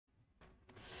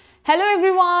Hello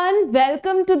everyone,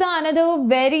 welcome to the another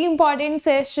very important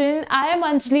session. I am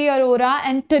Anjali Arora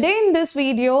and today in this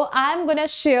video I am gonna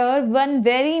share one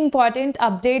very important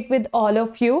update with all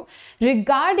of you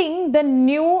regarding the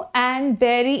new and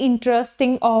very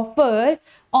interesting offer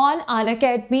on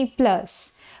Unacademy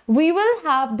Plus. We will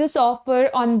have this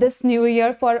offer on this new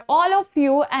year for all of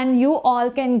you and you all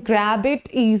can grab it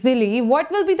easily. What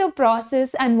will be the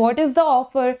process and what is the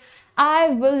offer? I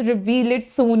will reveal it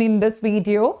soon in this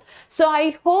video. So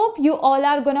I hope you all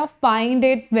are gonna find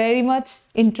it very much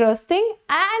interesting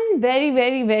and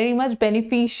very much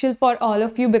beneficial for all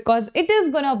of you because it is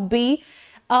gonna be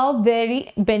a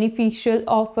very beneficial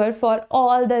offer for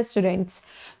all the students.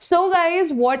 So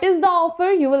guys, what is the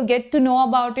offer? You will get to know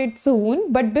about it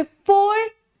soon. But before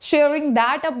sharing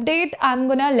that update, I'm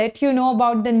gonna let you know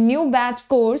about the new batch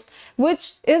course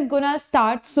which is gonna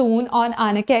start soon on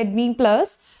Unacademy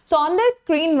Plus. So on the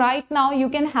screen right now, you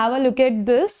can have a look at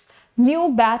this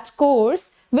new batch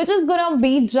course, which is gonna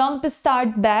be Jump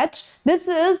Start batch. This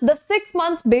is the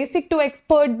 6-month basic to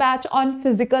expert batch on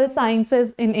physical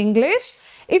sciences in English.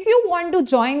 If you want to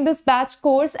join this batch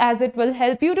course, as it will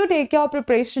help you to take your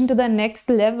preparation to the next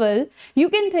level, you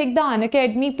can take the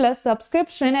Unacademy Plus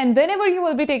subscription, and whenever you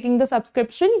will be taking the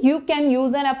subscription, you can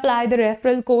use and apply the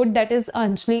referral code that is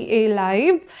Anjali A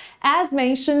Live as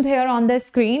mentioned here on the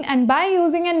screen, and by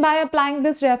using and by applying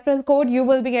this referral code, you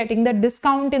will be getting the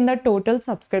discount in the total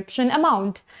subscription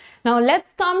amount. Now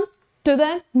let's come to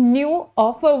the new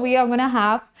offer we are gonna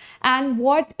have, and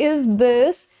what is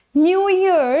this new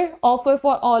year offer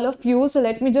for all of you. So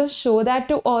let me just show that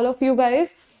to all of you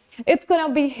guys. It's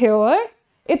gonna be here.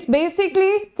 It's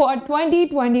basically for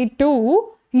 2022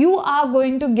 you are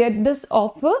going to get this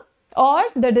offer or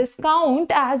the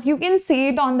discount as you can see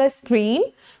it on the screen.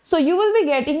 So you will be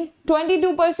getting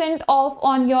 22% off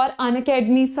on your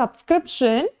Unacademy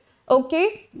subscription,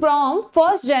 okay, from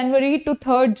 1st January to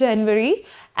 3rd January.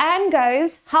 And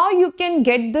guys, how you can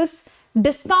get this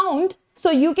discount? So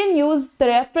you can use the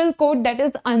referral code that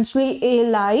is Anjali A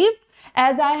Live.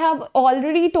 As I have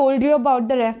already told you about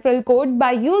the referral code,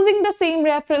 by using the same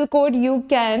referral code, you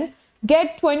can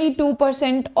get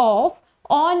 22% off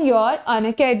on your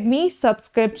Unacademy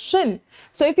subscription.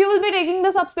 So if you will be taking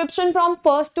the subscription from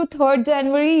 1st to 3rd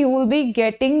January, you will be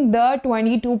getting the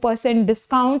 22%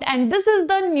 discount, and this is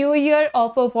the new year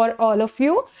offer for all of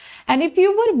you. And if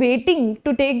you were waiting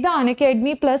to take the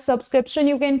Unacademy Plus subscription,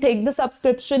 you can take the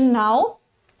subscription now.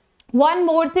 One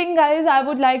more thing guys, I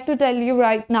would like to tell you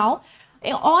right now.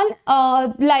 On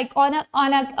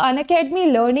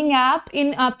Unacademy learning app,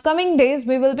 in upcoming days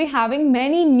we will be having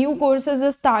many new courses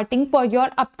starting for your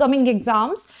upcoming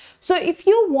exams. So if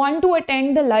you want to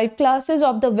attend the live classes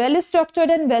of the well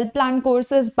structured and well planned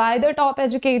courses by the top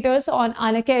educators on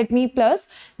Unacademy Plus,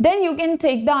 then you can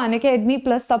take the Unacademy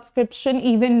Plus subscription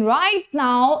even right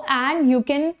now and you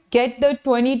can get the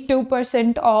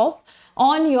 22% off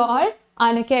on your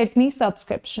Unacademy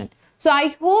subscription. So I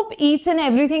hope each and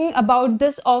everything about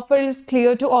this offer is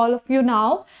clear to all of you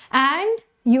now, and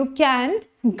you can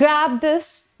grab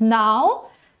this now.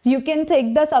 You can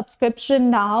take the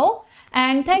subscription now.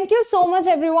 And thank you so much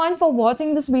everyone for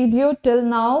watching this video till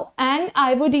now. And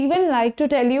I would even like to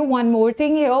tell you one more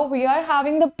thing here. We are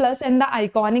having the Plus and the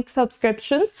Iconic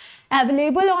subscriptions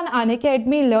available on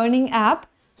Unacademy Learning app.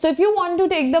 So if you want to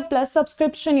take the Plus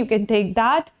subscription, you can take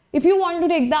that. If you want to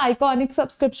take the Iconic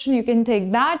subscription, you can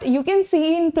take that. You can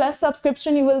see in Plus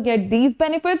subscription, you will get these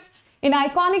benefits. In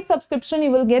Iconic subscription,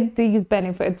 you will get these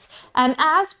benefits. And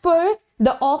as per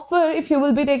the offer, if you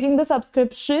will be taking the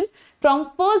subscription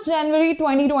from 1st January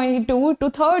 2022 to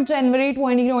 3rd January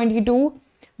 2022,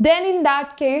 then in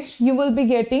that case, you will be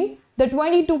getting the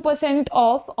 22%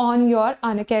 off on your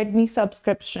Unacademy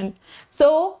subscription.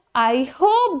 So I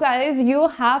hope guys you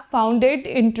have found it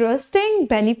interesting,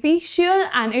 beneficial,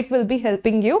 and it will be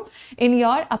helping you in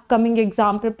your upcoming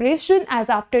exam preparation, as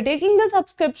after taking the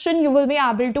subscription you will be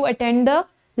able to attend the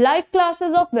live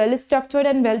classes of well structured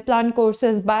and well planned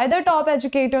courses by the top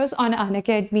educators on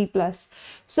Unacademy Plus.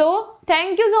 So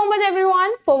thank you so much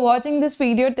everyone for watching this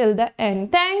video till the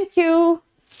end. Thank you.